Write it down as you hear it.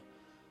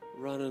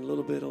running a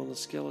little bit on the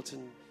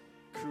skeleton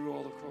crew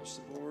all across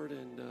the board,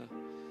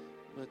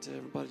 but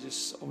everybody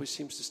just always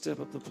seems to step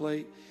up the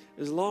plate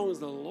as long as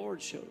the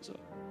Lord shows up.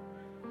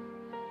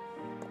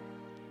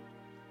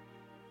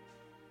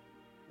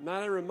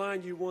 Might I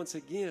remind you once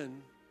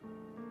again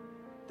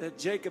that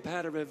Jacob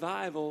had a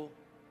revival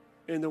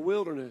in the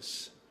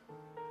wilderness.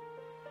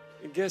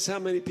 And guess how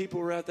many people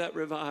were at that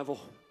revival?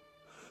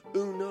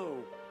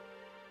 Uno.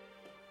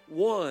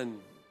 One.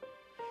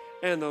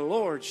 And the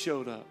Lord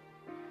showed up.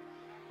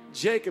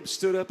 Jacob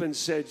stood up and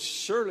said,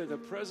 surely the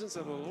presence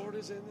of the Lord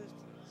is in this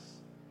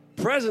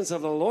place. Presence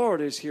of the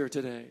Lord is here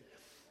today.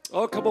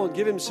 Oh, come on,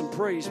 give him some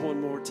praise one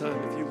more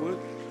time, if you would.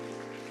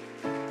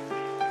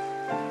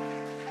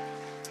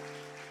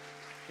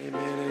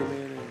 Amen,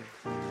 amen,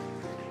 amen.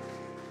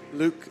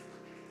 Luke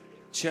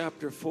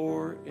chapter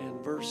 4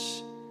 and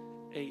verse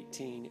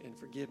 18. And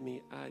forgive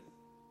me, I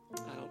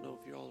don't know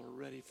if you all are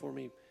ready for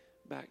me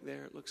back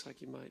there. It looks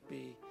like you might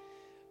be.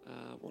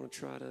 I want to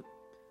try to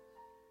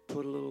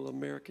put a little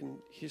American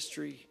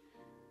history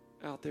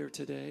out there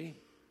today.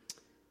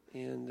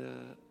 And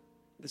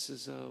this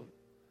is an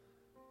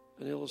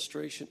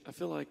illustration. I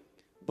feel like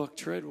Buck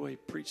Treadway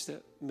preached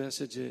that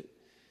message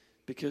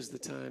because the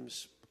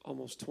times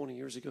almost 20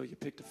 years ago, you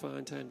picked a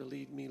fine time to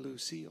lead me,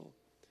 Lucille,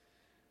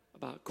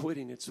 about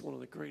quitting. It's one of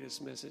the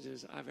greatest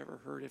messages I've ever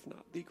heard, if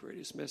not the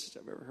greatest message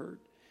I've ever heard.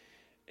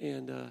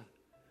 And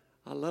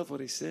I love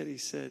what he said. He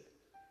said,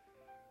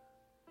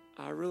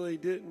 I really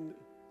didn't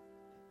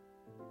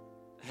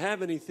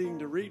have anything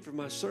to read for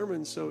my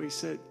sermon, so he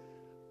said,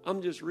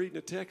 I'm just reading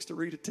a text to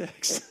read a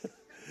text.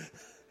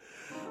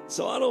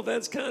 So I don't know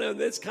if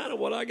that's kind of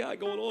what I got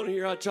going on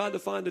here. I tried to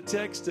find a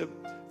text to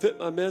fit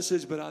my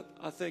message, but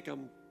I think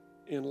I'm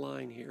in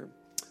line here.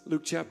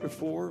 Luke chapter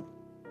 4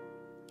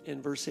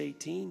 and verse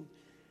 18.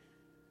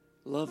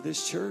 Love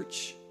this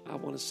church. I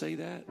want to say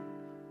that.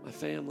 My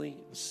family,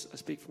 I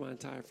speak for my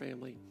entire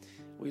family.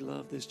 We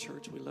love this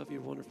church. We love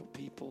you wonderful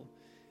people.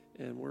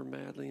 And we're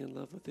madly in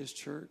love with this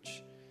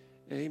church.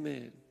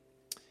 Amen.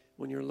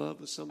 When you're in love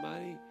with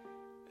somebody,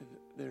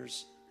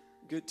 there's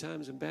good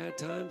times and bad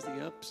times,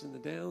 the ups and the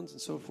downs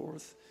and so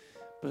forth.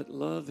 But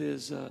love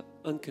is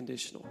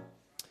unconditional.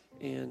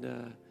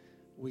 And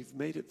we've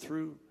made it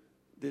through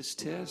this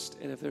test.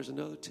 And if there's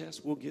another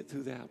test, we'll get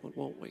through that one,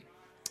 won't we?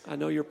 I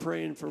know you're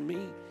praying for me.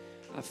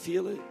 I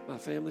feel it. My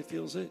family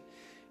feels it.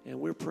 And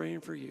we're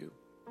praying for you.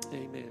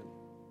 Amen.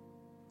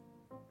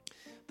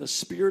 The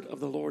Spirit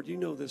of the Lord, you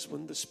know this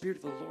one. The Spirit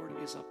of the Lord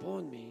is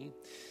upon me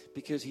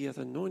because he hath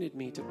anointed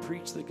me to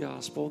preach the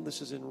gospel. And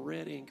this is in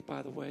red ink,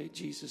 by the way.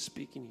 Jesus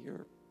speaking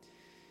here.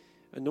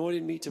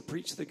 Anointed me to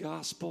preach the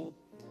gospel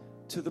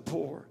to the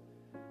poor.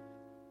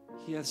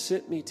 He hath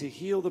sent me to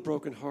heal the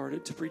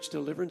brokenhearted, to preach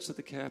deliverance to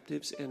the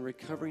captives and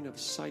recovering of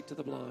sight to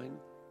the blind.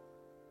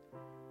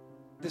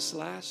 This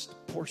last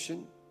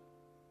portion,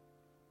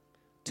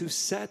 to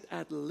set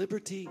at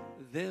liberty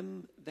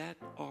them that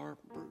are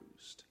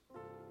bruised.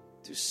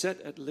 To set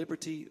at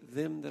liberty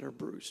them that are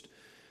bruised.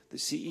 The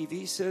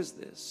CEV says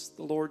this,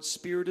 the Lord's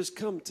Spirit has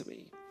come to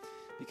me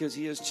because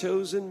he has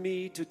chosen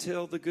me to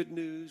tell the good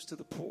news to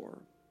the poor.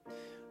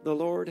 The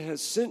Lord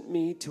has sent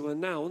me to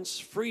announce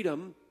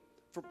freedom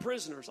for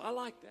prisoners. I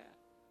like that.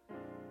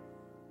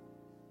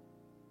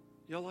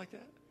 Y'all like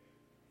that?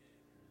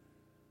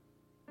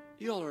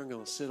 Y'all aren't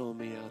going to sit on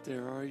me out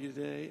there, are you,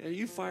 today? Are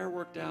you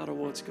fireworked out on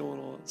what's going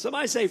on?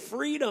 Somebody say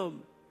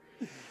freedom.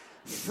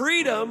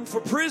 Freedom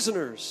for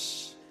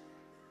prisoners.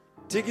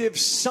 To give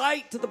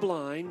sight to the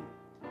blind.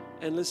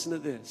 And listen to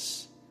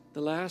this.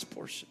 The last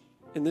portion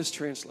in this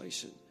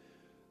translation.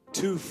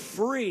 To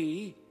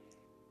free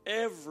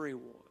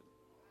everyone.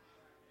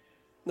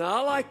 Now,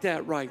 I like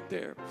that right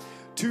there.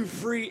 To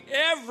free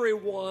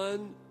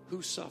everyone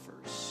who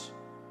suffers.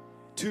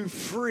 To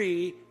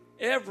free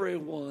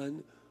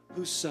everyone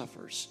who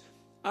suffers.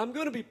 I'm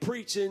going to be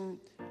preaching,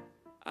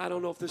 I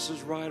don't know if this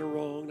is right or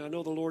wrong. I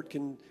know the Lord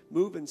can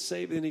move and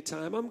save at any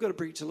time. I'm going to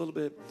preach a little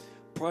bit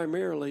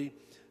primarily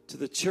to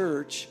the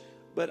church.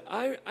 But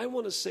I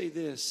want to say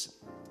this.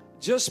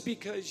 Just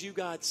because you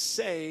got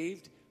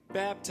saved,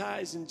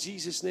 baptized in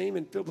Jesus' name,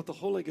 and filled with the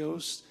Holy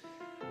Ghost,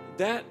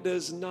 that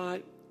does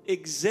not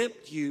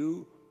exempt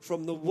you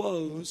from the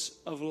woes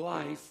of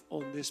life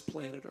on this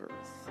planet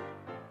Earth.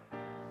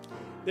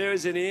 There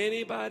isn't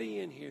anybody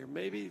in here,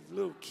 maybe a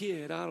little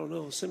kid, I don't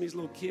know, some of these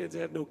little kids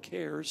have no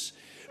cares,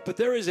 but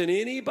there isn't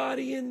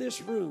anybody in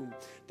this room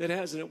that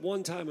hasn't at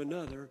one time or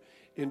another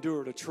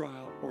endured a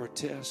trial or a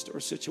test or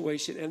a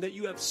situation, and that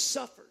you have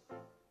suffered.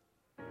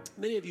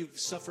 Many of you have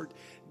suffered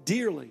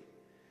dearly,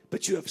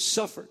 but you have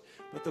suffered.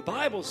 But the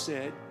Bible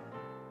said,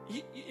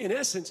 in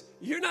essence,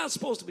 you're not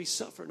supposed to be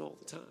suffering all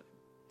the time.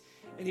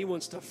 And he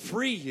wants to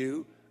free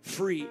you,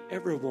 free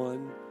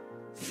everyone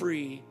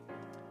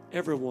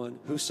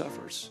who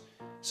suffers.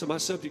 So my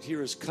subject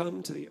here is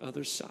come to the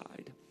other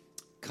side.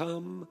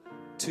 Come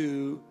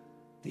to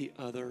the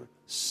other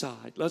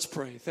side. Let's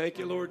pray. Thank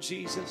you, Lord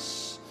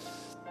Jesus.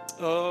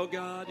 Oh,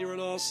 God, you're an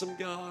awesome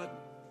God.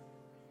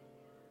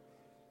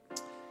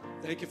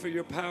 Thank you for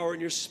your power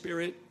and your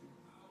spirit.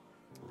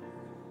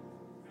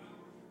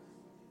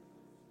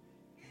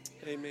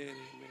 Amen. Amen.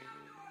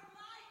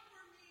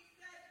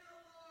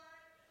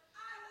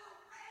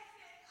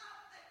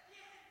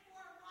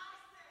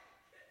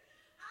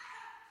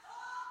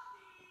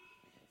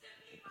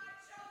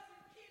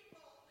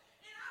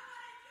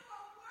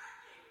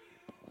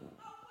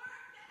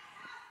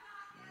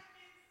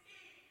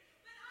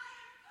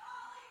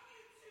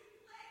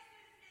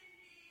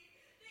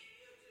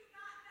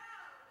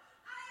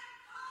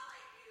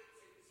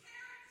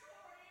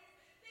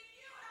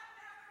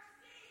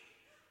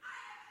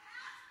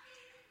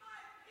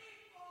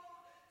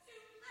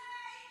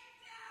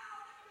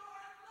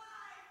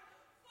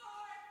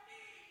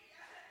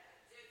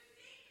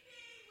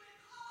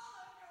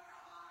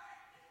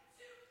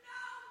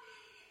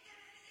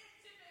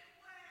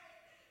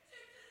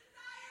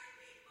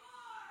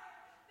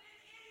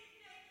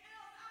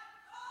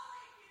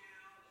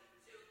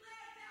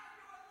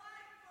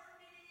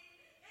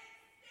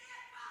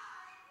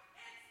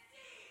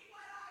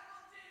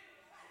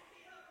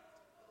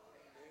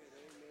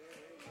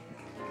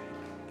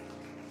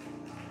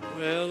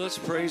 Well, let's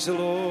praise the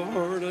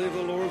Lord. I think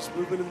the Lord's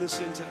moving in this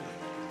end time.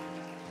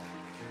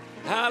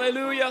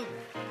 Hallelujah.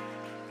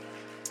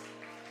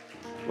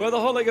 Well, the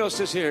Holy Ghost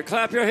is here.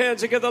 Clap your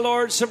hands and give the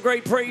Lord some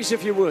great praise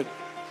if you would.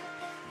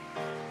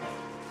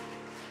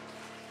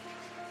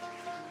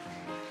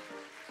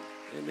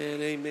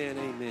 Amen, amen,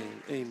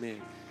 amen,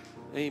 amen,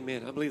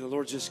 amen. I believe the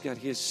Lord just got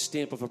his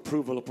stamp of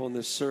approval upon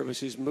this service.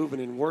 He's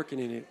moving and working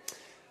in it.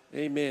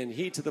 Amen.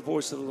 Heed to the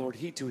voice of the Lord.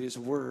 Heed to his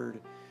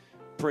word.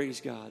 Praise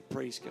God.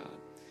 Praise God.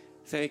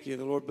 Thank you.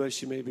 The Lord bless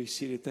you. You may be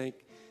seated.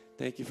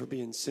 Thank you for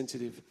being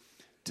sensitive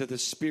to the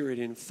Spirit.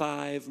 In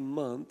 5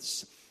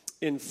 months,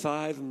 it's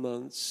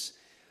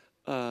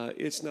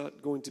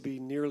not going to be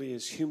nearly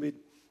as humid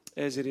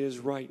as it is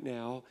right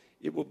now.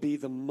 It will be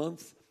the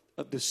month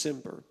of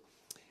December.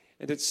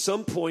 And at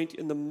some point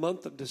in the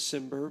month of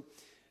December,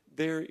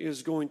 there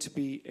is going to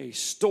be a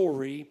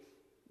story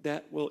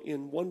that will,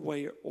 in one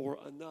way or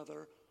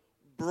another,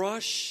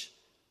 brush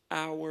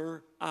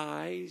our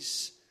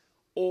eyes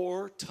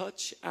or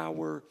touch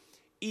our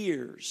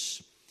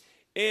ears.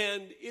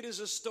 And it is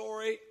a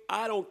story,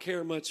 I don't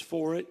care much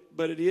for it,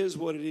 but it is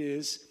what it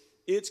is.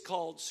 It's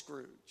called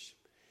Scrooge.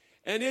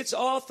 And its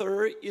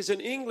author is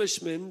an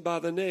Englishman by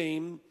the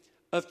name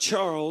of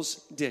Charles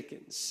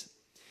Dickens.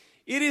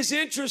 It is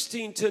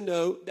interesting to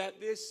note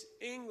that this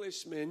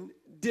Englishman,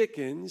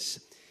 Dickens,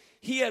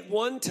 he at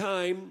one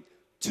time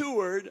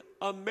toured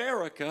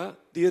America,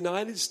 the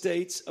United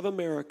States of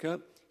America.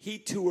 He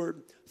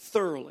toured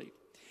thoroughly.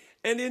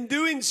 And in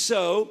doing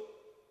so,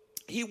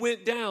 he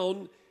went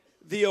down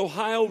the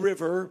Ohio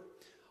River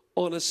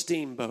on a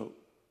steamboat.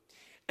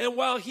 And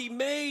while he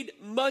made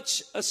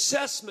much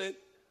assessment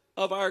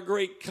of our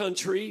great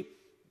country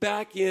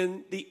back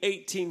in the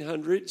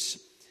 1800s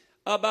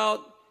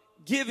about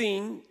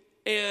giving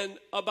and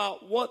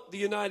about what the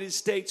United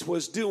States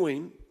was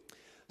doing,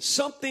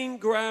 something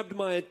grabbed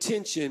my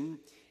attention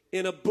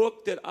in a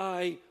book that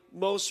I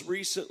most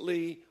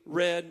recently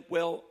read,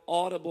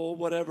 Audible,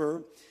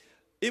 whatever.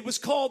 It was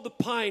called The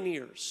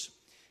Pioneers.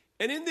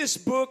 And in this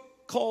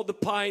book called The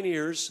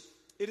Pioneers,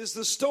 it is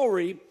the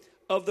story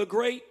of the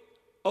great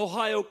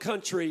Ohio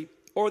country,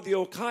 or the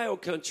Ohio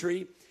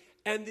country,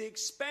 and the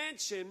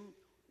expansion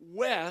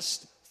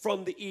west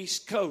from the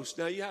East Coast.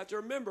 Now, you have to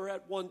remember,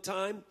 at one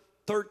time,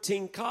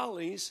 13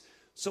 colonies,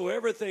 so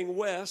everything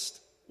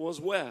west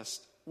was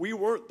west. We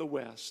weren't the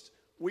West.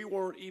 We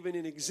weren't even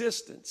in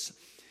existence.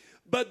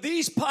 But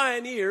these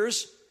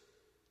pioneers,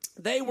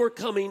 they were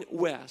coming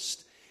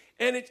west.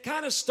 And it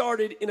kind of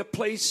started in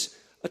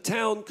a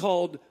town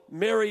called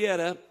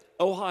Marietta,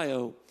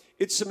 Ohio.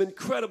 It's some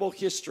incredible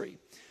history.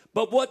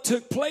 But what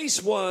took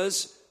place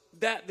was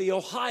that the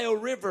Ohio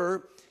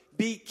River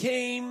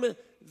became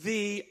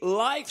the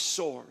life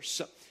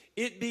source.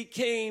 It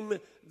became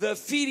the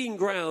feeding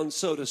ground,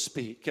 so to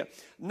speak.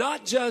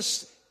 Not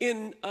just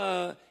in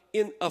a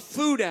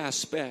food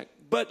aspect,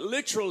 but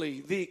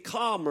literally the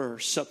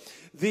commerce,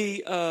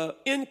 the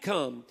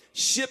income,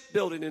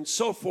 shipbuilding, and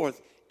so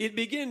forth. It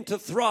began to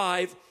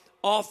thrive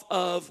off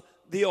of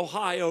the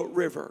Ohio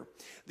River.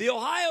 The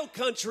Ohio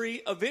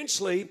country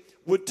eventually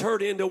would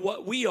turn into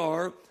what we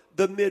are,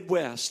 the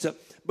Midwest.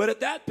 But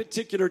at that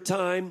particular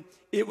time,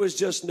 it was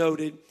just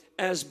noted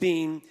as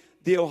being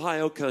the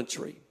Ohio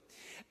country.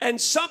 And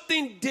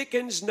something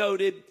Dickens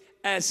noted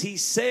as he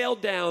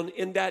sailed down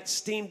in that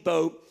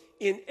steamboat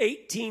in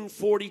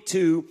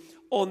 1842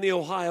 on the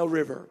Ohio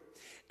River.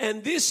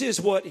 And this is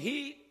what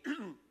he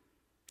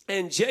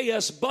and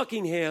J.S.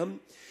 Buckingham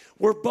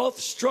were both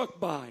struck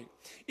by.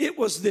 It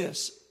was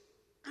this.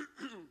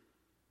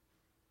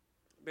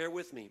 Bear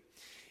with me.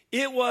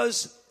 It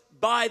was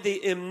by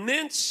the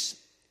immense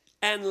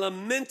and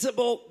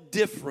lamentable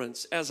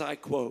difference, as I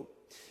quote,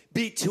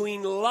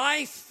 between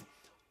life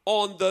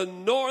on the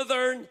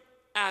northern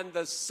and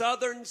the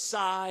southern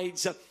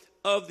sides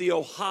of the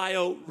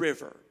Ohio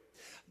River.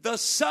 The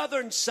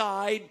southern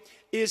side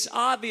is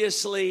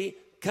obviously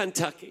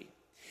Kentucky.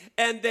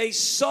 And they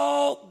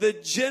saw the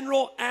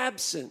general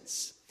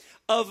absence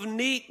of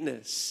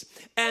neatness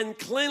and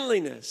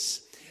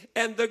cleanliness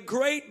And the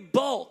great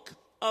bulk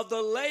of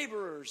the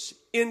laborers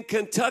in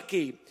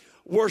Kentucky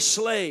were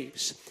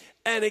slaves.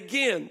 And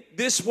again,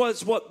 this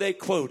was what they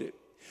quoted.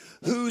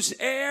 Whose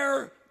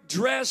air,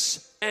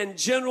 dress, and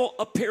general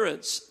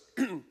appearance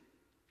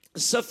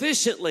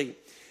sufficiently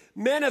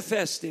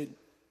manifested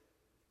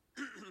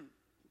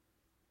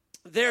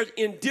their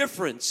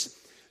indifference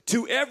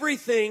to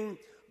everything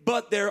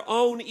but their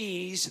own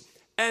ease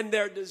and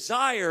their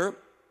desire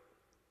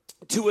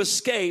to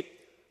escape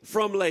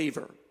from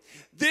labor.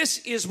 This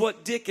is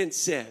what Dickens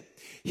said.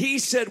 He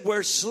said,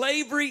 where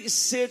slavery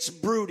sits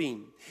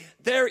brooding,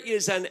 there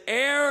is an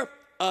air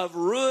of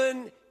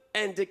ruin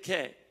and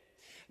decay.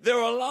 There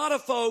are a lot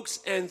of folks,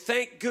 and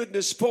thank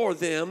goodness for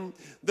them,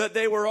 that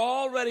they were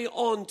already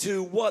on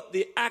to what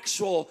the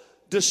actual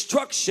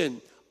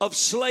destruction of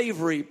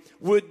slavery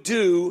would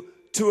do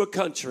to a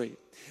country.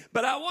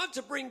 But I want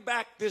to bring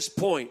back this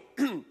point,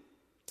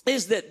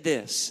 is that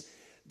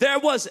there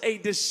was a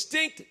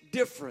distinct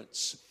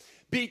difference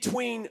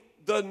between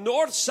the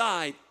north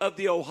side of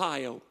the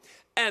Ohio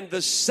and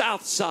the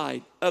south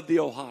side of the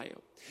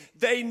Ohio.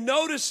 They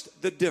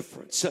noticed the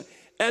difference.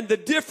 And the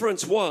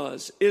difference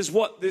is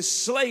what this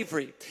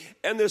slavery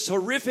and this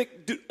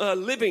horrific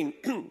living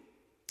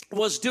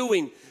was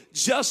doing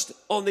just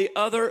on the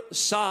other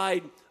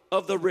side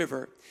of the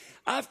river.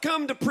 I've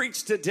come to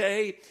preach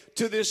today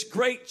to this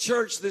great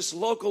church, this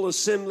local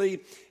assembly,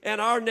 and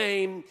our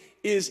name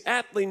is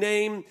aptly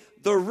named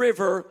the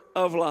River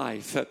of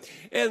Life.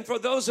 And for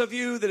those of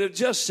you that have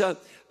just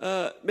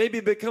maybe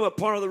become a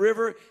part of the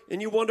river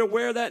and you wonder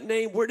where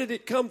did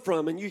it come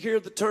from? And you hear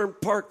the term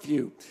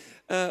Parkview.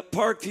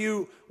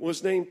 Parkview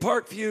was named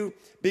Parkview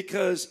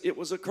because it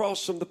was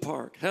across from the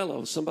park.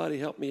 Hello, somebody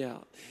help me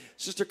out.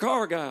 Sister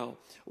Cargile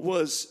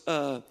was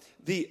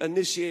the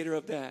initiator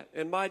of that.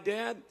 And my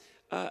dad,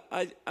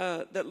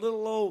 that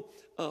little old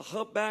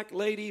humpback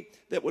lady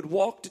that would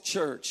walk to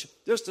church,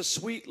 just a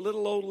sweet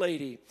little old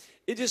lady.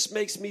 It just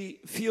makes me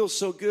feel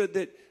so good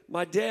that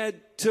my dad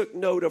took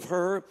note of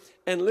her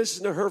and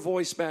listened to her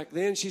voice back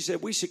then. She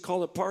said, we should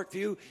call it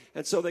Parkview.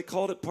 And so they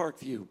called it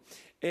Parkview.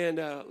 And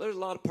there's a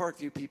lot of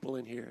Parkview people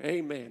in here.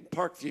 Amen.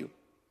 Parkview.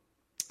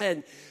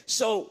 And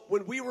so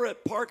when we were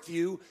at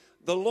Parkview,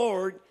 the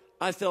Lord,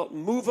 I felt,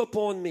 move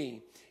upon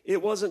me.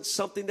 It wasn't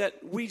something that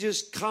we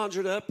just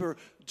conjured up or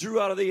drew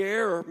out of the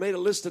air or made a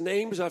list of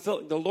names. I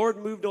felt the Lord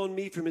moved on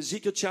me from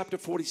Ezekiel chapter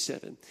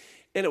 47.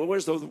 And it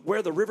was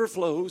where the river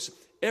flows,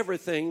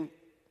 everything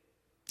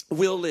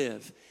will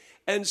live.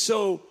 And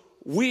so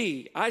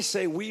I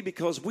say we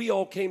because we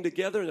all came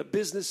together in a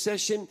business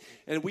session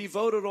and we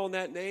voted on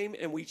that name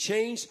and we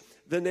changed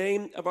the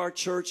name of our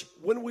church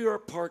when we were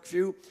at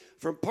Parkview,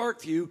 from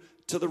Parkview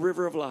to the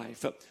River of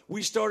Life.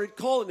 We started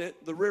calling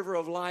it the River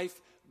of Life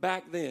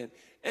back then.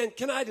 And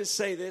can I just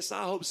say this?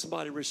 I hope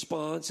somebody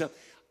responds.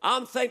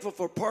 I'm thankful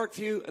for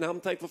Parkview and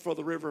I'm thankful for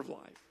the River of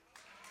Life.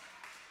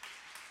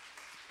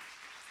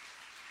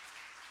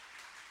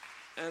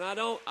 And I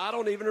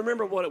don't even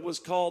remember what it was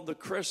called, the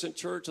Crescent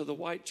Church or the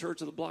White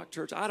Church or the Block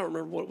Church. I don't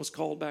remember what it was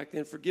called back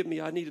then. Forgive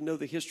me, I need to know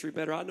the history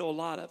better. I know a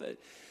lot of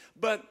it.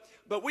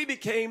 But we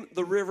became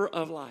the River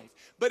of Life.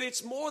 But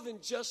it's more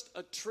than just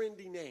a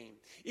trendy name.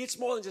 It's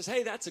more than just,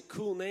 hey, that's a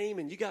cool name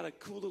and you got a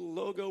cool little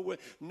logo.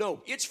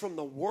 No, it's from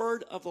the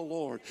word of the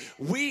Lord.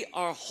 We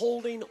are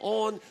holding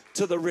on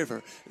to the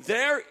river.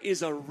 There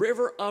is a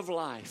river of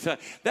life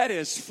that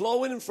is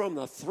flowing from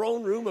the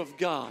throne room of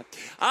God.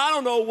 I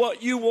don't know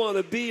what you want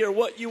to be or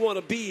what you want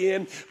to be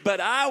in,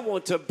 but I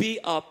want to be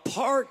a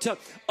part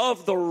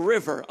of the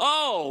river.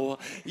 Oh,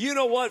 you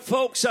know what,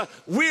 folks?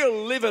 We're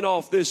living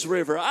off this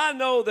river. I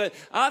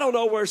don't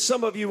know where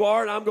some of you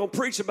are, and I'm going to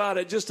preach about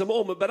it in just a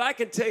moment, but I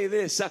can tell you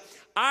this.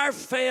 Our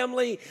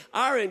family,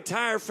 our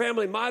entire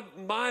family, my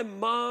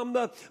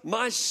mom,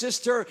 my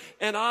sister,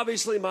 and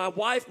obviously my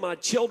wife, my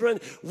children,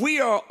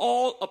 we are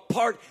all a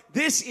part.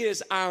 This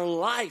is our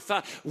life.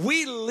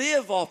 We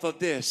live off of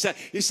this.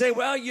 You say,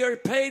 well, you're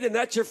paid and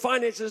that's your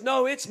finances.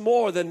 No, it's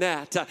more than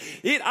that.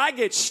 I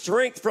get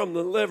strength from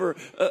the river,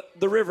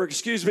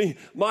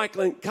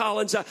 Michael and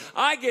Collins.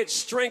 I get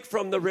strength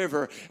from the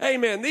river.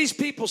 Amen. These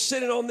people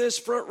sitting on this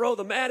front row,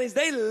 the Maddies,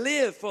 they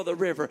live for the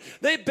river.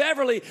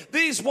 Beverly,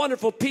 these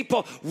wonderful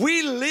people,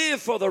 we live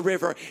for the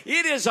river.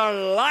 It is our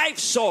life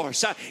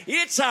source.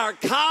 It's our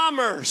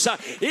commerce.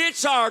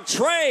 It's our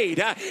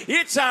trade.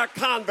 It's our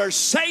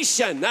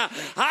conversation.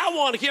 I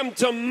want him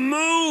to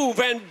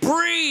move and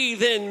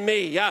breathe in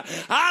me.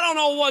 I don't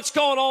know what's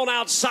going on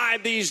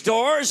outside these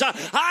doors.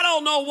 I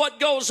don't know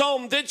what goes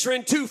on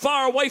venturing too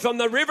far away from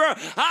the river.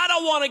 I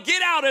don't want to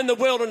get out in the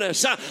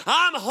wilderness.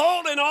 I'm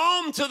holding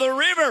on to the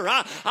river.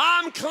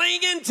 I'm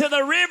clinging to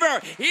the river.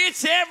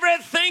 It's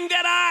everything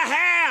that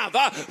I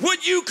have.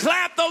 Would you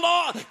clap the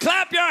Lord?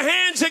 Clap your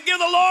hands and give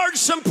the Lord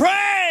some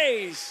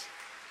praise.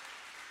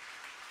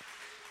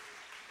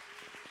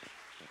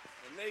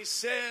 And they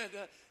said,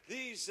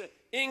 these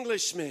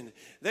Englishmen,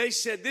 they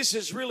said, this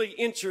is really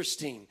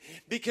interesting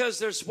because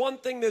there's one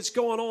thing that's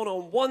going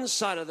on one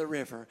side of the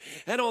river,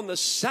 and on the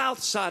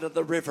south side of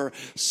the river,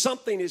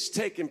 something is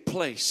taking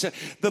place.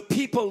 The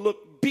people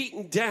look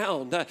beaten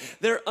down.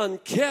 They're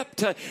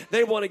unkept.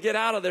 They want to get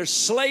out of their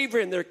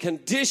slavery and their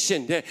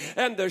condition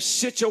and their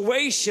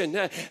situation,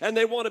 and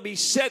they want to be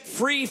set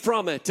free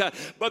from it.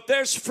 But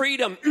there's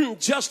freedom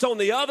just on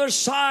the other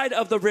side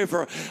of the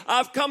river.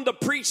 I've come to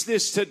preach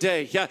this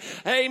today.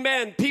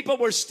 Amen. People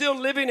were still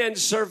living and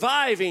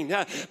surviving,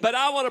 but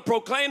I want to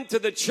proclaim to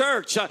the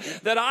church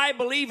that I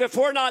believe if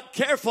we're not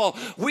careful,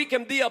 we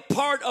can be a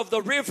part of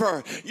the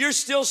river. You're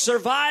still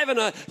surviving.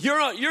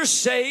 You're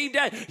saved.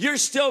 You're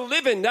still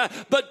living.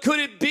 But could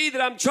it be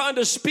that I'm trying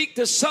to speak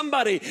to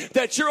somebody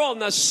that you're on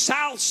the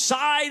south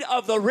side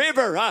of the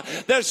river?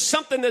 There's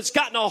something that's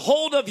gotten a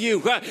hold of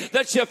you,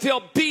 that you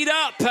feel beat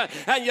up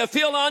and you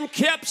feel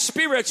unkept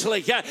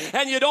spiritually,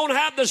 and you don't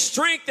have the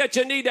strength that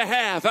you need to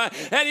have,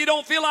 and you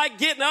don't feel like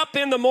getting up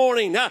in the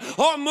morning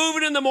or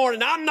moving in the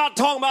morning. I'm not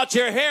talking about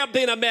your hair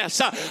being a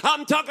mess.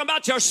 I'm talking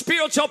about your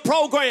spiritual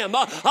program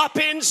up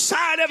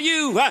inside of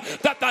you,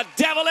 that the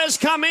devil has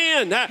come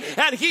in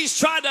and he's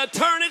trying to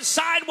turn it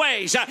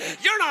sideways.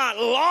 You're not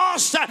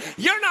lost.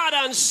 You're not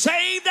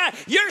unsaved.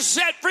 You're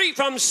set free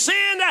from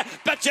sin,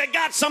 but you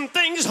got some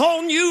things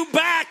holding you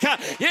back.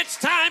 It's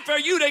time for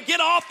you to get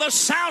off the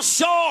south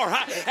shore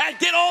and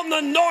get on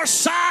the north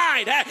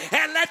side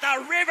and let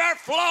the river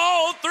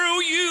flow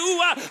through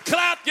you.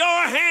 Clap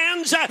your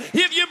hands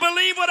if you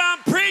believe what I'm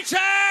preaching.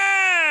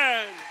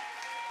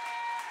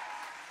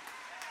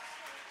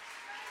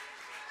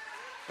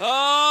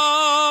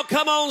 Oh,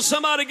 come on,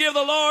 somebody give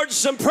the Lord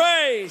some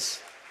praise.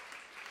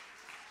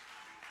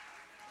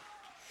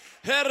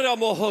 I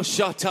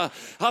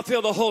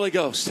feel the Holy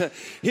Ghost.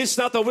 It's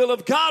not the will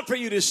of God for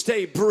you to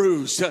stay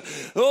bruised.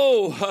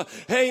 Oh,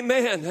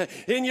 amen.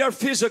 In your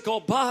physical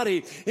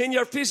body, in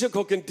your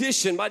physical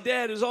condition. My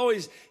dad he was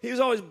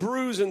always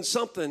bruising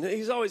something.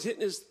 He's always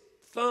hitting his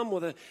thumb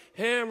with a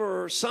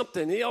hammer or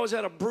something. He always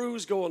had a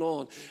bruise going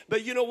on.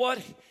 But you know what?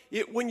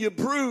 When you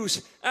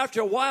bruise,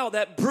 after a while,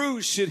 that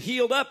bruise should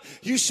heal up.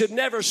 You should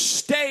never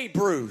stay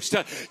bruised.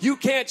 You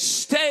can't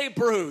stay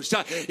bruised.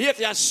 If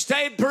you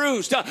stay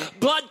bruised,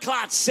 blood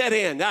clots set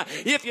in.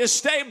 If you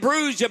stay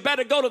bruised, you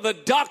better go to the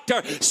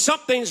doctor.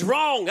 Something's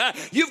wrong.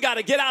 You've got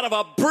to get out of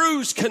a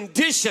bruised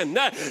condition.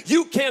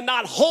 You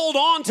cannot hold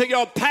on to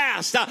your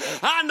past.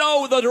 I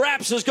know the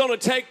rapture is going to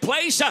take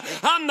place.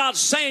 I'm not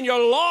saying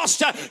you're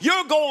lost.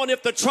 You're going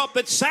if the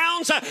trumpet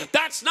sounds.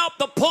 That's not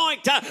the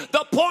point.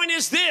 The point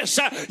is this.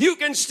 You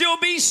can still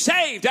be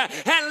saved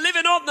and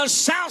living on the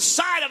south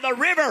side of the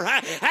river,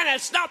 and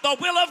it's not the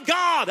will of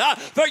God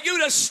for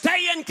you to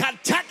stay in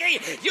Kentucky.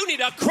 You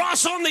need to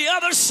cross on the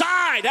other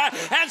side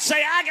and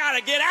say, I got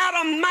to get out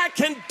of my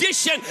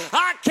condition.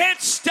 I can't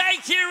stay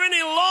here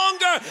any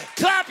longer.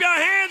 Clap your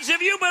hands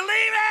if you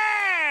believe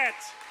it.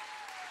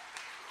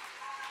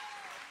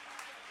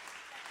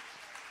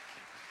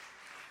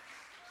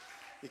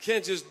 You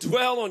can't just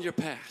dwell on your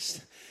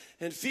past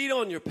and feed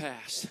on your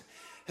past.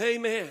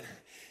 Amen.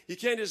 You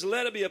can't just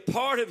let it be a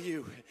part of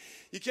you.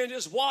 You can't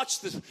just watch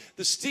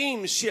the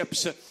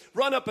steamships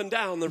run up and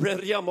down the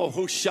river.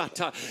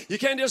 You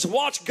can't just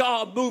watch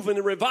God moving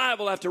in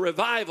revival after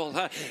revival,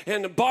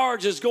 and the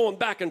barges going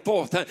back and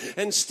forth,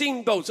 and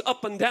steamboats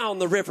up and down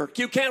the river.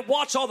 You can't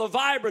watch all the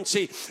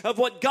vibrancy of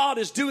what God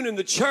is doing in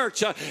the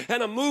church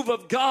and a move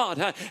of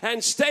God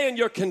and stay in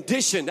your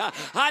condition.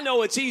 I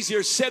know it's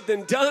easier said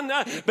than done,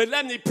 but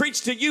let me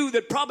preach to you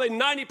that probably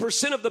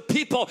 90% of the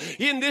people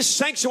in this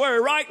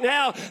sanctuary right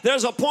now,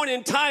 there's a point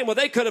in time where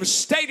they could have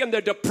stayed in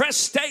their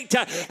depressed state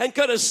and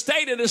could have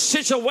stayed in a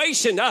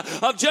situation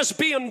of just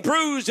being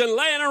bruised and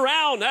laying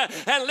around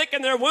and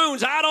licking their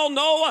wounds. I don't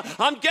know.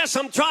 I'm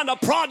trying to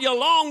prod you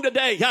along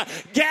today.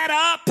 Get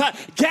up,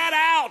 get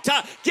out,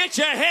 get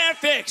your hair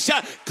fixed,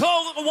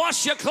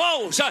 wash your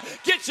clothes,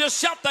 get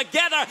yourself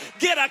together,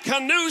 get a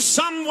canoe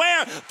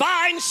somewhere,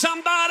 find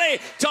somebody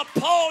to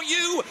pull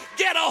you,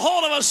 get a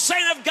hold of a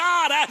saint of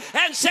God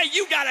and say,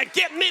 you got to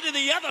get me to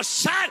the other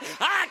side.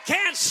 I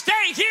can't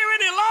stay here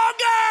any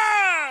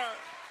longer.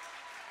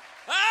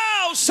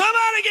 Oh,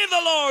 somebody give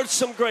the Lord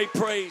some great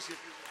praise.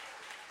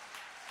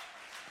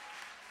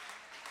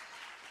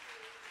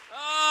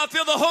 Oh, I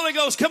feel the Holy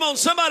Ghost. Come on,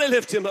 somebody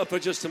lift him up for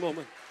just a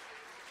moment.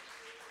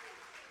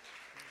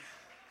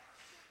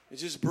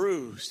 It's just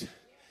bruised.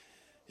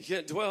 You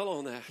can't dwell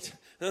on that.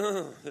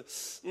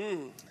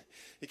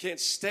 You can't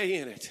stay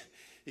in it.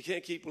 You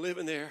can't keep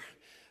living there.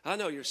 I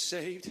know you're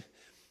saved,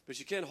 but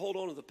you can't hold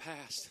on to the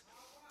past.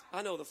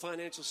 I know the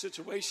financial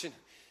situation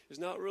has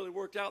not really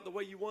worked out the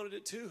way you wanted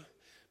it to,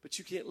 but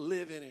you can't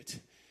live in it.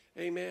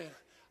 Amen.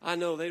 I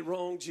know they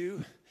wronged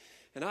you,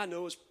 and I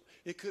know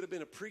it could have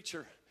been a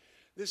preacher.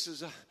 This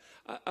is,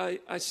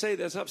 I say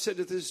this, I've said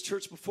to this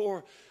church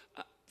before,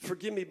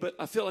 forgive me, but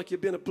I feel like you've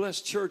been a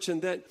blessed church,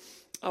 and that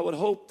I would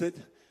hope that,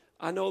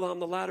 I know that I'm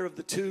the latter of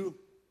the two,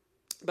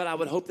 but I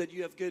would hope that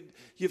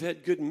you've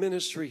had good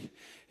ministry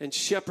and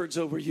shepherds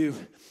over you.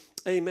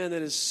 Amen.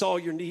 That has saw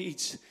your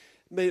needs.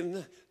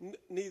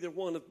 Neither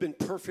one have been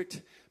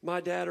perfect.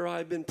 My dad or I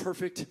have been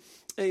perfect.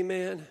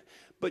 Amen.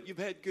 But you've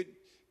had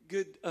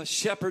good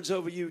shepherds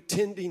over you,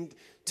 tending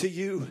to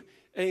you,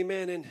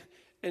 amen,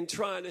 and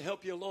trying to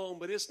help you along.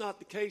 But it's not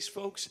the case,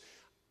 folks.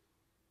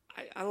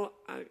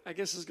 I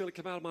guess it's going to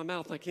come out of my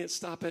mouth. I can't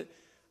stop it.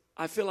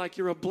 I feel like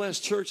you're a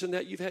blessed church in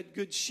that you've had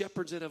good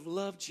shepherds that have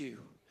loved you.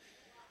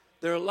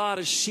 There are a lot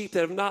of sheep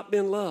that have not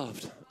been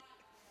loved.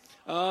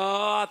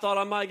 Oh, I thought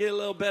I might get a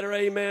little better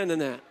amen than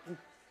that.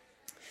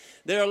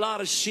 There are a lot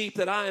of sheep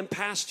that I am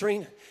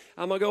pastoring.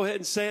 I'm going to go ahead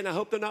and say it, and I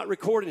hope they're not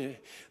recording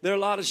it. There are a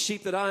lot of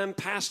sheep that I am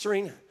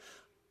pastoring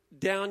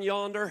down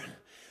yonder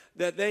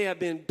that they have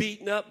been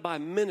beaten up by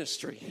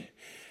ministry.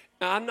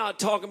 Now, I'm not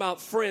talking about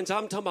friends.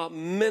 I'm talking about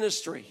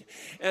ministry.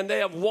 And they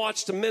have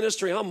watched the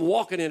ministry. I'm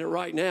walking in it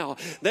right now.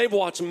 They've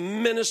watched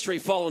ministry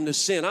fall into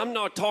sin. I'm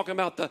not talking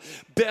about the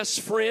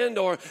best friend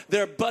or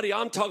their buddy.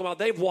 I'm talking about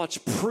they've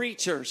watched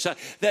preachers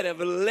that have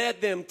led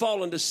them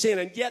fall into sin,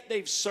 and yet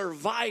they've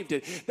survived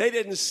it. They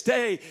didn't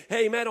stay,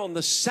 amen, on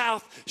the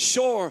South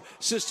Shore,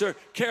 Sister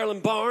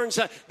Carolyn Barnes.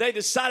 They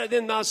decided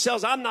in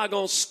themselves, I'm not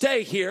going to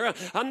stay here.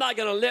 I'm not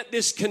going to let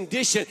this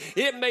condition.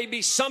 It may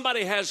be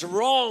somebody has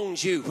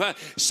wronged you.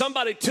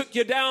 Somebody took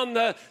you down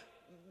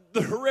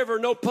the river,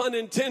 no pun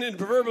intended,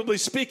 proverbially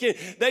speaking.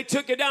 They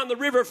took you down the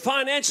river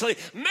financially.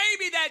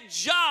 Maybe that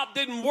job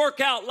didn't work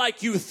out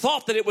like you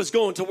thought that it was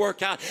going to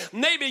work out.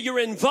 Maybe you're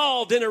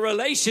involved in a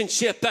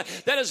relationship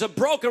that is a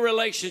broken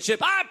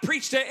relationship. I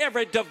preach to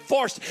every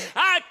divorced.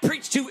 I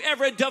preach to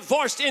every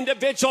divorced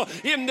individual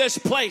in this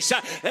place.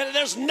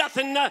 There's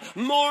nothing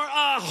more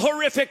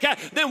horrific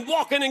than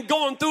walking and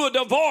going through a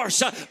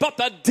divorce. But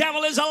the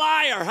devil is a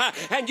liar,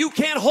 and you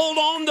can't hold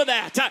on to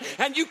that,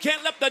 and you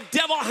can't let the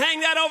devil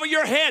hang that over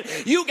your head.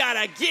 You got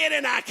to get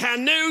in a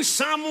canoe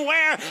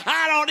somewhere.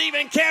 I don't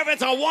even care if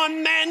it's a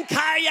one-man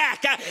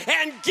kayak,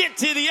 and get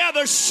to the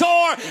other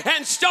shore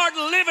and start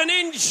living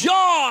in joy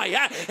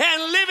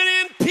and living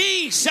in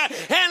peace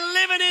and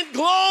living in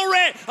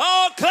glory.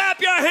 Oh,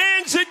 clap your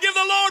hands and give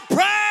the Lord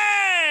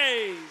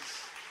praise.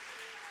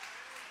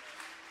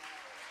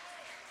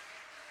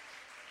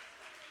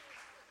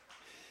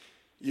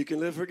 You can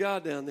live for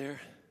God down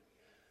there.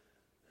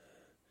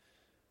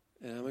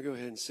 And I'm going to go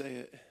ahead and say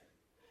it.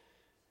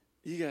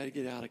 You got to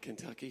get out of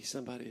Kentucky.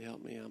 Somebody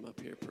help me. I'm up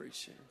here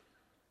preaching.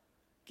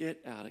 Get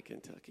out of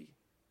Kentucky.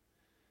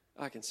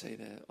 I can say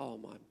that. Oh,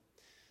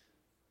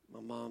 my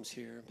mom's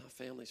here. My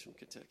family's from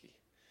Kentucky.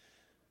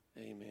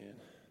 Amen.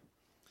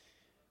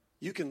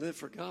 You can live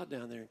for God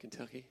down there in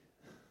Kentucky.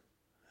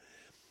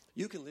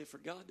 You can live for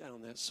God down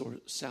on that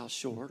South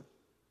Shore.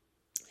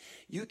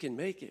 You can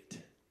make it.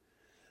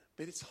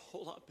 But it's a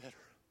whole lot better.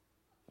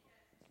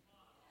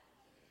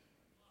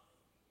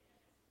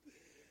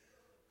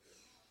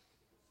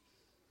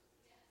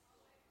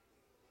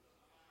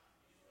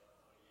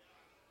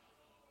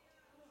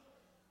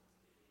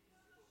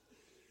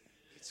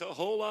 It's a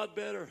whole lot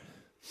better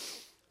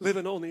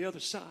living on the other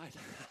side.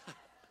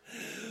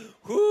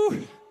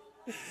 Whew.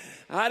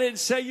 I didn't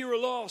say you were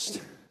lost.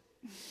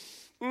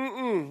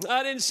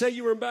 I didn't say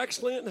you were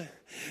backslidden.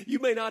 You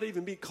may not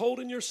even be cold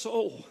in your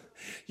soul.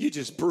 You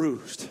just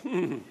bruised.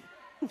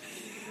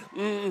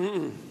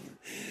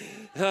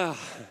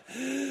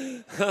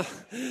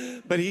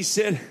 But he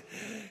said,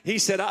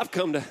 I've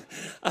come to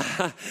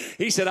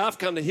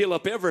heal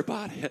up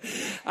everybody.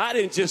 I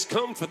didn't just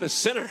come for the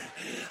sinner,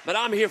 but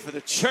I'm here for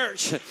the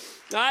church.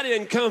 But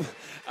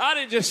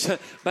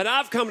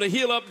I've come to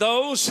heal up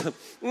those.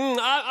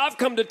 I've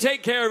come to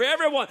take care of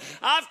everyone.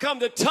 I've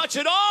come to touch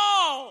it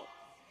all.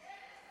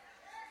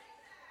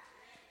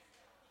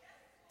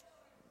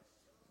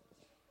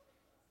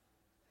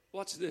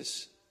 Watch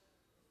this.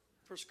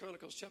 1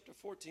 Chronicles chapter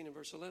 14 and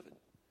verse 11.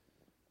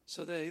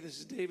 So this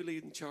is David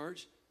leading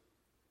charge.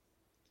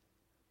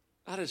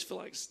 I just feel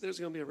like there's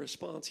going to be a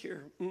response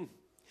here.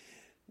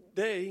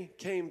 They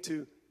came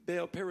to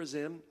Baal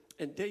Perazim,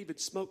 and David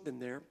smote them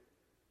there.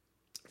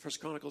 1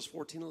 Chronicles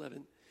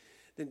 14:11.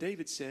 Then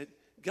David said,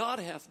 God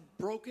hath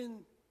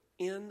broken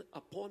in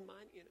upon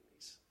mine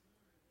enemies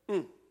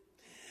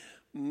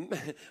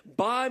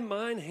by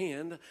mine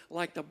hand,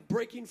 like the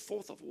breaking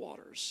forth of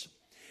waters.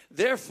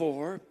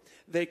 Therefore,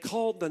 they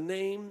called the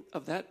name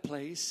of that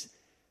place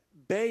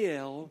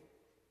Baal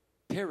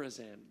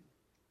Perazim.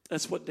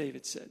 That's what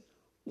David said.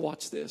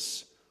 Watch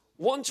this.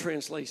 One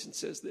translation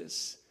says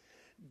this.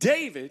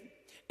 David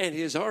and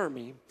his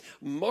army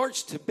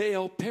marched to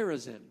Baal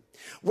Perazim,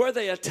 where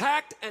they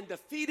attacked and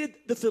defeated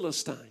the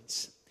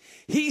Philistines.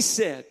 He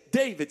said,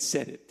 David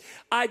said it,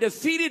 I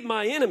defeated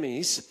my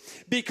enemies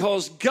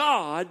because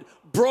God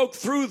broke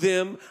through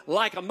them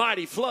like a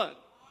mighty flood.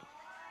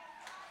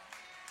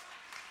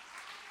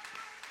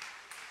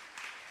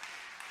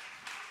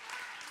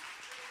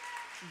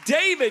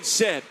 David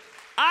said,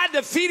 I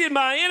defeated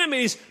my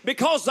enemies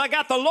because I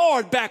got the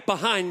Lord back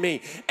behind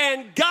me.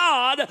 And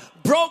God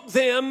broke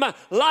them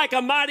like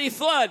a mighty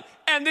flood.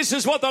 And this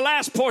is what the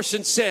last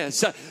portion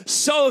says.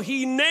 So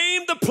he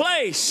named the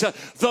place,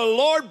 the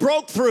Lord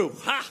broke through.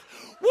 Ha!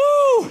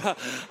 Woo!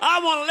 I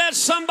want to let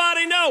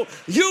somebody know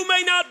you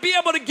may not be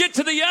able to get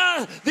to the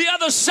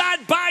other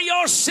side by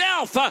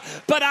yourself,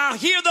 but I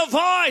hear the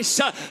voice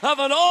of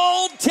an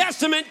Old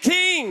Testament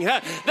king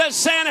that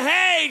said,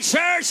 hey,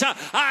 church,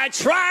 I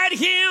tried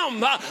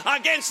him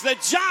against the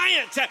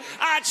giant.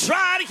 I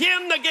tried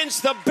him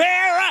against the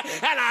bear,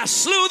 and I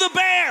slew the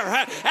bear.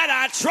 And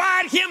I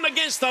tried him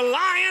against the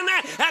lion,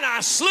 and I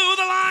slew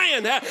the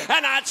lion.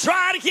 And I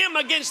tried him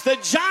against the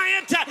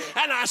giant,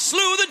 and I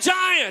slew the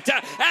giant.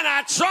 And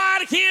I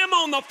tried him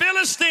on the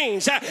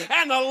Philistines,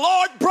 and the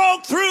Lord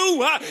broke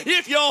through.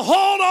 If you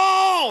hold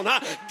on,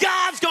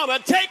 God's going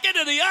to take it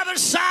to the other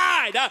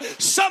side.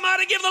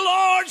 Somebody give the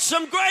Lord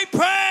some great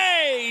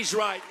praise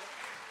right now.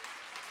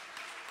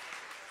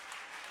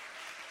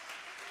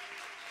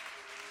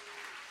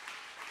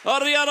 The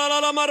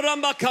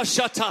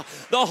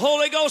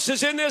Holy Ghost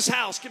is in this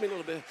house. Give me a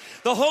little bit.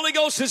 The Holy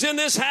Ghost is in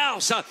this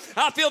house.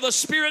 I feel the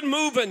Spirit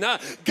moving.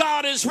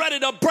 God is ready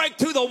to break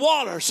through the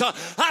waters.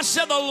 I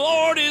said the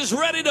Lord is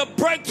ready to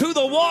break through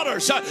the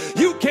waters.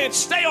 You can't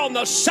stay on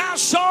the south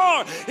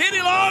shore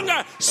any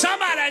longer.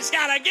 Somebody's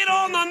got to get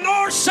on the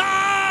north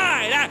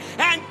side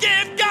and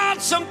give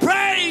God some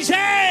praise.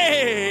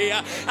 Hey,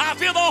 I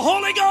feel the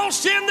Holy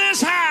Ghost in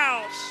this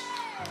house.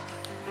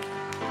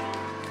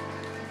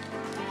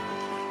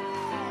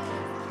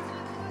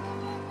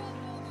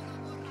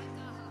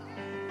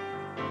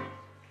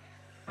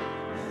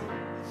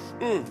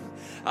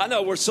 I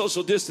know we're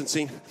social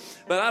distancing,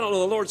 but I don't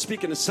know, the Lord's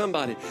speaking to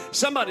somebody.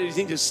 Somebody needs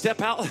to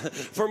step out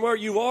from where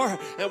you are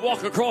and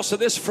walk across to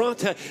this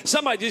front.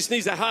 Somebody just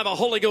needs to have a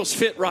Holy Ghost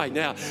fit right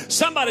now.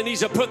 Somebody needs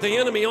to put the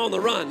enemy on the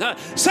run.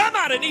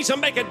 Somebody needs to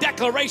make a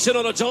declaration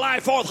on a July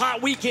 4th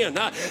hot weekend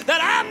that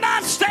I'm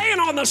not staying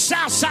on the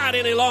south side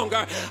any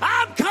longer.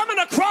 I'm coming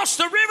across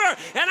the river,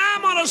 and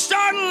I'm going to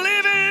start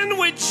living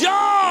with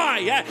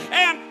joy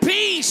and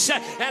peace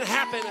and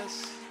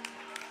happiness.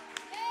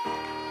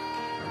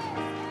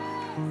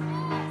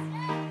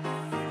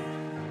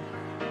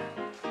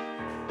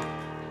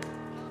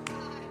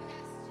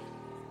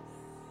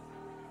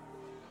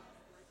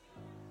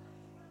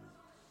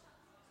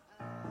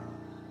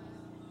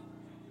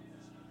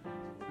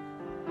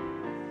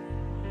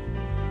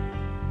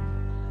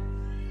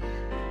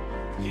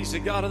 He's the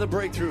God of the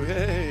breakthrough.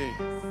 Hey,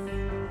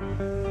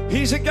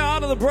 He's a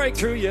God of the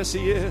breakthrough. Yes,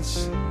 He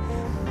is.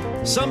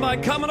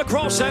 Somebody coming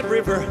across that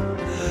river.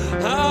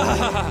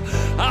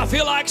 I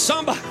feel like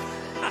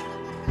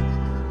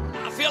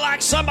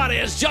somebody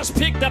has just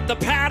picked up the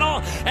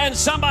paddle and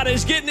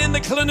somebody's getting in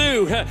the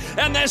canoe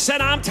and they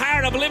said, I'm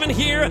tired of living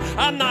here.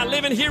 I'm not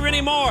living here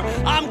anymore.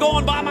 I'm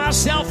going by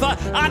myself.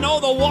 I know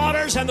the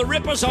waters and the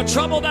ripples are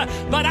troubled,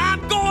 but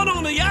I'm going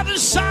on the other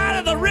side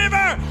of the river.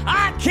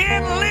 I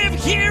can't live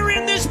here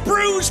in this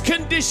bruised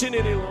condition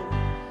any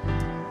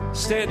longer.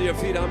 Stand to your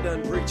feet. I'm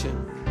done preaching.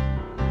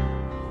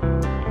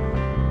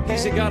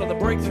 He's the God of the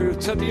breakthrough.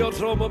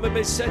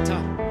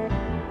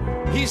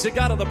 He's the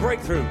God of the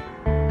breakthrough.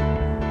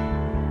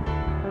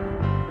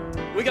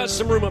 We got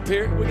some room up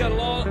here. We got a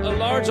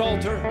large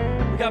altar.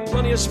 We got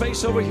plenty of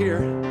space over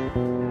here.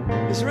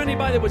 Is there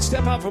anybody that would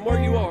step out from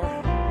where you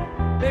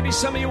are? Maybe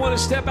some of you want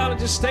to step out and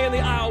just stay in the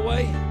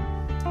aisleway.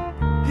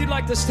 You'd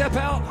like to step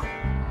out?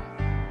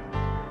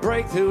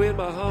 Breakthrough in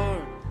my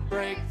heart.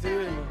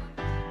 Breakthrough in my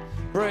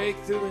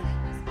breakthrough in